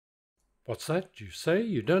What's that? You say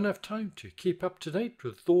you don't have time to keep up to date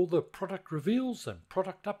with all the product reveals and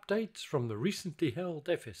product updates from the recently held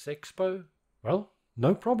FSExpo? Well,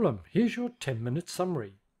 no problem. Here's your 10-minute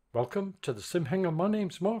summary. Welcome to the Sim Hangar. My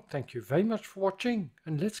name's Mark. Thank you very much for watching,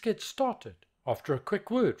 and let's get started after a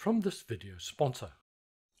quick word from this video sponsor.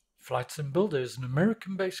 Flight Sim Builder is an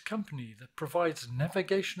American-based company that provides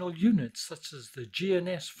navigational units such as the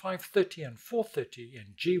GNS 530 and 430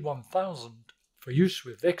 and G1000 for use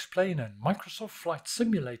with X-Plane and Microsoft Flight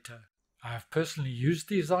Simulator. I have personally used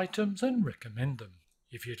these items and recommend them.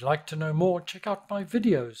 If you'd like to know more, check out my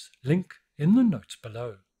videos, link in the notes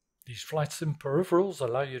below. These Flight Sim peripherals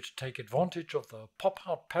allow you to take advantage of the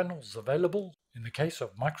pop-out panels available. In the case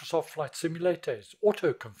of Microsoft Flight Simulator, it's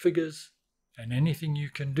auto-configures, and anything you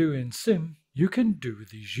can do in Sim, you can do with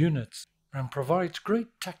these units, and provides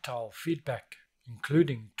great tactile feedback,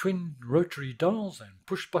 including twin rotary dials and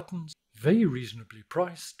push buttons, very reasonably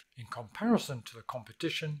priced in comparison to the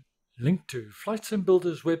competition. Link to Flight Sim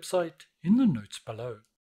Builder's website in the notes below.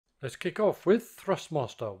 Let's kick off with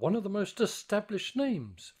Thrustmaster, one of the most established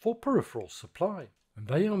names for peripheral supply, and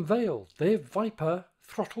they unveiled their Viper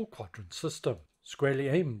throttle quadrant system. Squarely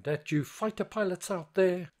aimed at you fighter pilots out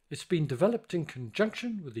there, it's been developed in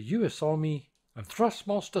conjunction with the US Army, and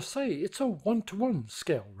Thrustmaster say it's a 1-to-1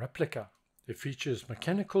 scale replica. It features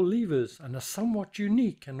mechanical levers and a somewhat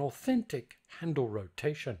unique and authentic handle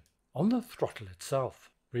rotation on the throttle itself,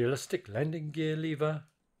 realistic landing gear lever,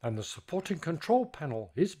 and the supporting control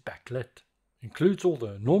panel is backlit. Includes all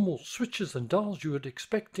the normal switches and dials you would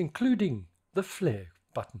expect, including the flare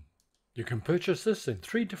button. You can purchase this in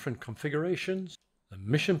 3 different configurations. The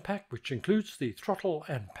Mission Pack, which includes the throttle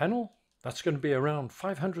and panel, that's going to be around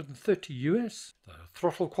 $530 US. The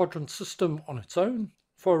throttle quadrant system on its own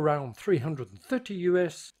for around $330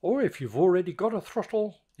 US. Or if you've already got a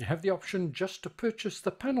throttle, you have the option just to purchase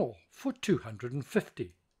the panel for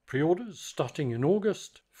 $250. Pre-orders starting in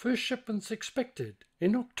August. First shipments expected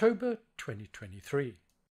in October 2023.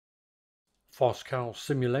 FastCow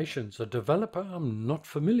Simulations, a developer I'm not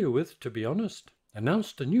familiar with, to be honest,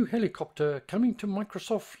 announced a new helicopter coming to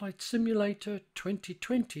Microsoft Flight Simulator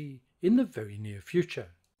 2020 in the very near future.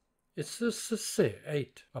 It's the Corsair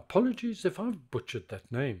 8. Apologies if I've butchered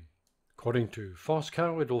that name. According to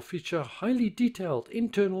FastCow, it will feature highly detailed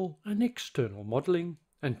internal and external modeling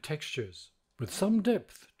and textures, with some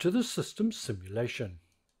depth to the system simulation.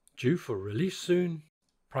 Due for release soon.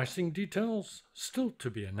 Pricing details still to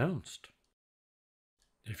be announced.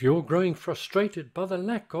 If you're growing frustrated by the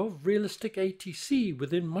lack of realistic ATC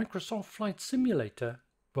within Microsoft Flight Simulator,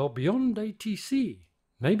 well, beyond ATC,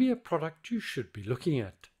 maybe a product you should be looking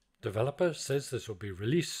at. Developer says this will be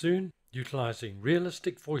released soon, utilizing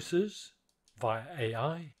realistic voices via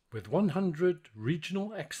AI with 100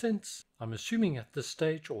 regional accents, I'm assuming at this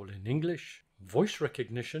stage all in English, voice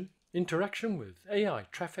recognition, interaction with AI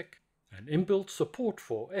traffic, and inbuilt support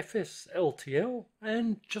for FSLTL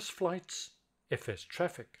and Just Flight's FS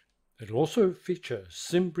traffic. It'll also feature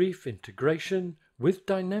SimBrief integration with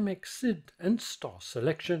dynamic SID and star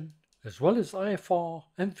selection, as well as IFR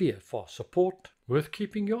and VFR support. Worth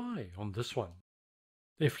keeping your eye on this one.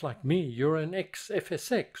 If, like me, you're an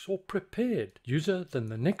ex-FSX or prepared user, then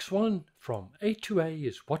the next one from A2A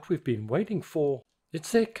is what we've been waiting for.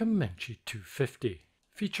 It's their Comanche 250,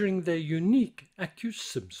 featuring their unique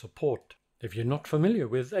AccuSim support. If you're not familiar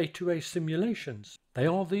with A2A simulations, they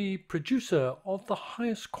are the producer of the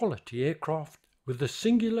highest quality aircraft with a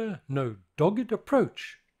singular, no dogged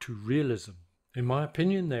approach to realism. In my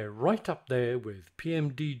opinion, they're right up there with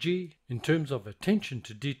PMDG in terms of attention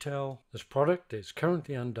to detail. This product is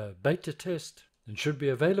currently under beta test and should be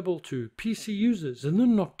available to PC users in the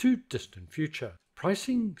not too distant future.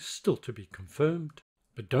 Pricing still to be confirmed,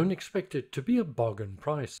 but don't expect it to be a bargain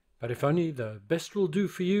price. But if only the best will do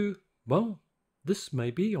for you, well, this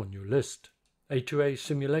may be on your list. A2A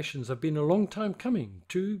simulations have been a long time coming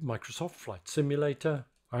to Microsoft Flight Simulator.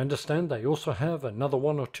 I understand they also have another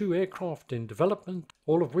 1 or 2 aircraft in development,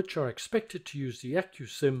 all of which are expected to use the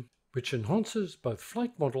AccuSim, which enhances both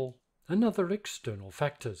flight model and other external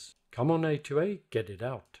factors. Come on A2A, get it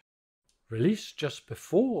out. Released just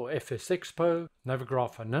before FSExpo,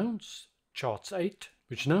 Navigraph announced Charts 8,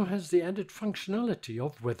 which now has the added functionality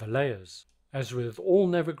of weather layers. As with all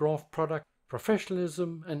Navigraph products,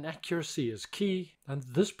 professionalism and accuracy is key, and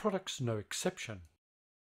this product's no exception.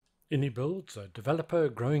 Anybuilds, a developer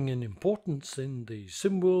growing in importance in the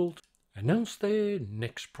sim world, announced their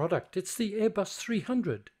next product. It's the Airbus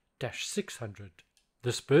 300-600.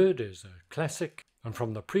 This bird is a classic, and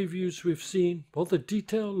from the previews we've seen, well, the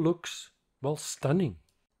detail looks, well, stunning.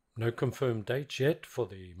 No confirmed dates yet for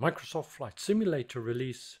the Microsoft Flight Simulator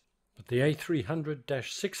release, but the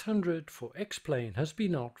A300-600 for X-Plane has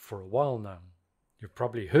been out for a while now. You've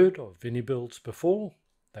probably heard of ViniBuilds before.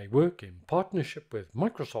 They work in partnership with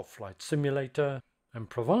Microsoft Flight Simulator and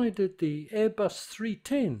provided the Airbus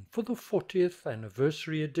 310 for the 40th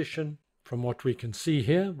anniversary edition. From what we can see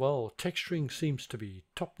here, well, texturing seems to be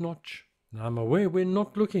top-notch. Now I'm aware we're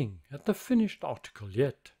not looking at the finished article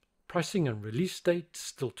yet. Pricing and release date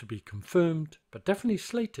still to be confirmed, but definitely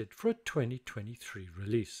slated for a 2023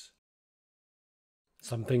 release.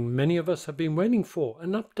 Something many of us have been waiting for,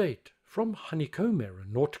 an update from Honeycomb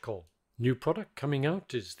Aeronautical. New product coming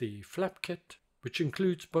out is the flap kit, which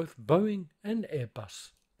includes both Boeing and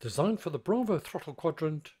Airbus, designed for the Bravo throttle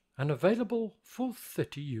quadrant and available for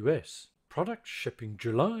 $30 US. Product shipping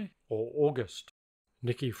July or August.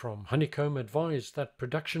 Nikki from Honeycomb advised that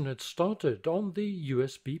production had started on the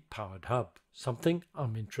USB-powered hub, something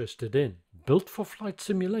I'm interested in. Built for flight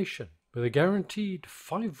simulation with a guaranteed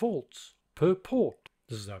 5 volts per port.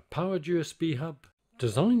 This is a powered USB hub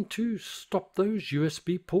designed to stop those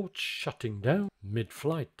USB ports shutting down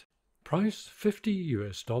mid-flight. Price $50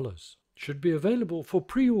 US. Should be available for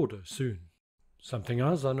pre-order soon. Something I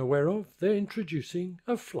was unaware of, they're introducing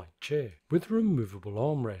a flight chair with removable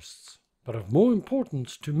armrests. But of more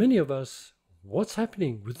importance to many of us, what's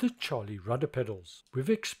happening with the Charlie rudder pedals? We've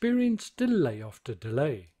experienced delay after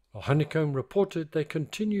delay. Honeycomb reported they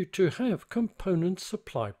continue to have component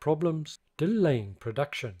supply problems, delaying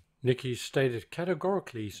production. Nikki stated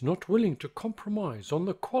categorically he's not willing to compromise on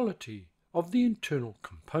the quality of the internal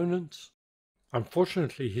components.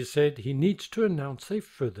 Unfortunately, he said he needs to announce a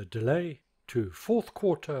further delay to fourth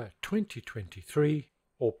quarter 2023,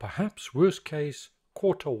 or perhaps worst case,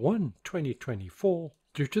 quarter 1 2024,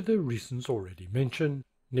 due to the reasons already mentioned.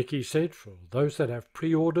 Nikki said for those that have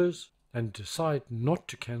pre-orders and decide not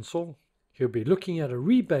to cancel, he'll be looking at a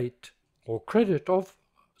rebate or credit of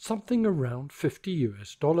something around $50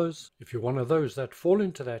 US. If you're one of those that fall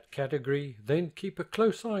into that category, then keep a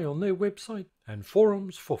close eye on their website and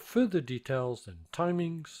forums for further details and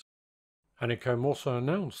timings. Honeycomb also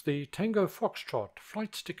announced the Tango Foxtrot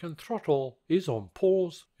flight stick and throttle is on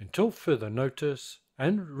pause until further notice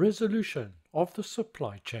and resolution of the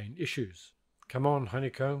supply chain issues. Come on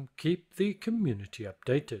Honeycomb, keep the community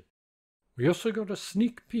updated. We also got a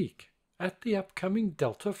sneak peek at the upcoming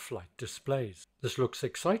Delta flight displays. This looks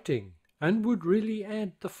exciting and would really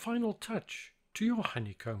add the final touch to your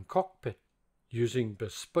Honeycomb cockpit. Using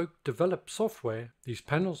bespoke developed software, these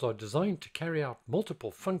panels are designed to carry out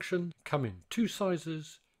multiple functions, come in 2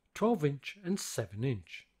 sizes, 12-inch and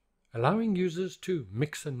 7-inch, allowing users to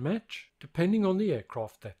mix and match depending on the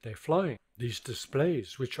aircraft that they're flying. These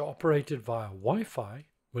displays, which are operated via Wi-Fi,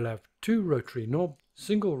 will have 2 rotary knobs,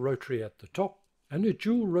 single rotary at the top and a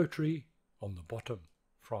dual rotary on the bottom,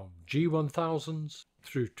 from G1000s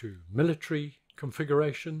through to military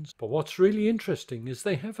configurations. But what's really interesting is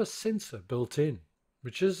they have a sensor built in,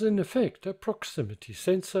 which is in effect a proximity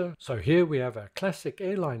sensor. So here we have a classic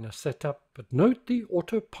airliner setup, but note the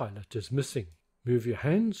autopilot is missing. Move your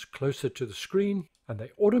hands closer to the screen and they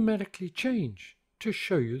automatically change to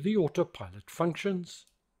show you the autopilot functions.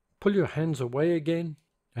 Pull your hands away again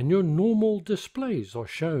and your normal displays are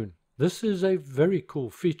shown. This is a very cool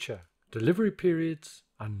feature. Delivery periods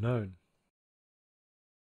unknown.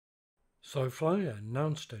 SoFly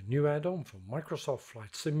announced a new add-on for Microsoft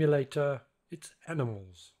Flight Simulator. It's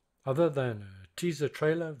Animals. Other than a teaser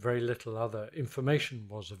trailer, very little other information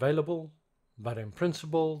was available, but in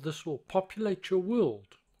principle this will populate your world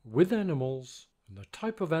with animals, and the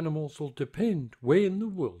type of animals will depend where in the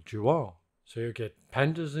world you are. So you get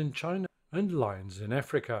pandas in China and lions in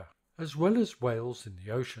Africa, as well as whales in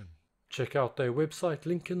the ocean. Check out their website,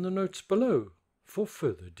 link in the notes below for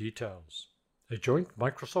further details. A joint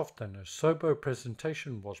Microsoft and Asobo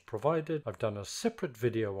presentation was provided. I've done a separate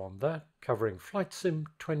video on that covering Flight Sim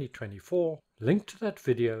 2024. Link to that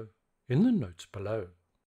video in the notes below.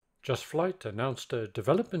 Just Flight announced a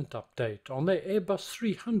development update on their Airbus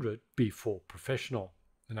 300 B4 Professional,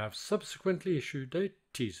 and I've subsequently issued a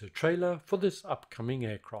teaser trailer for this upcoming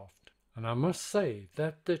aircraft. And I must say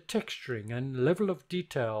that the texturing and level of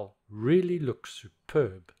detail really looks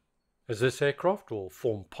superb. As this aircraft will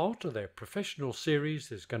form part of their professional series,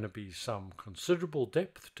 there's going to be some considerable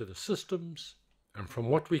depth to the systems, and from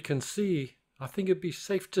what we can see, I think it'd be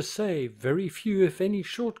safe to say very few if any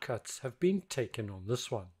shortcuts have been taken on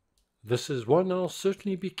this one. This is one I'll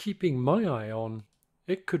certainly be keeping my eye on.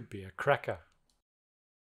 It could be a cracker.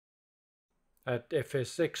 At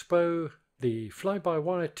FSExpo, the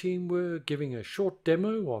fly-by-wire team were giving a short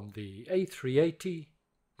demo on the A380,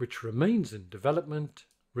 which remains in development,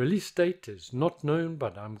 Release date is not known,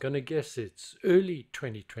 but I'm going to guess it's early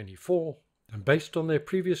 2024. And based on their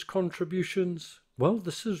previous contributions, well,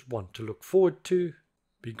 this is one to look forward to.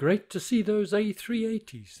 Be great to see those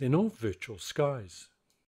A380s in our virtual skies.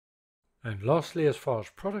 And lastly, as far as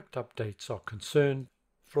product updates are concerned,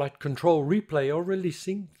 Flight Control Replay are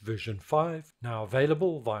releasing version 5, now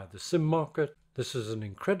available via the sim market. This is an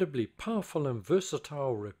incredibly powerful and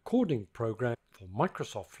versatile recording program for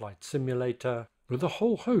Microsoft Flight Simulator with a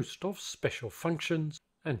whole host of special functions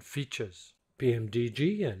and features.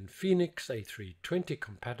 PMDG and Phoenix A320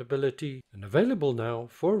 compatibility, and available now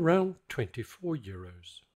for around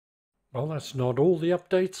 €24. Well, that's not all the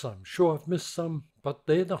updates. I'm sure I've missed some, but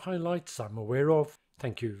they're the highlights I'm aware of.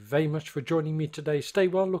 Thank you very much for joining me today. Stay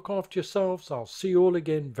well, look after yourselves. I'll see you all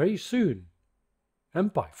again very soon.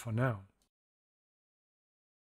 And bye for now.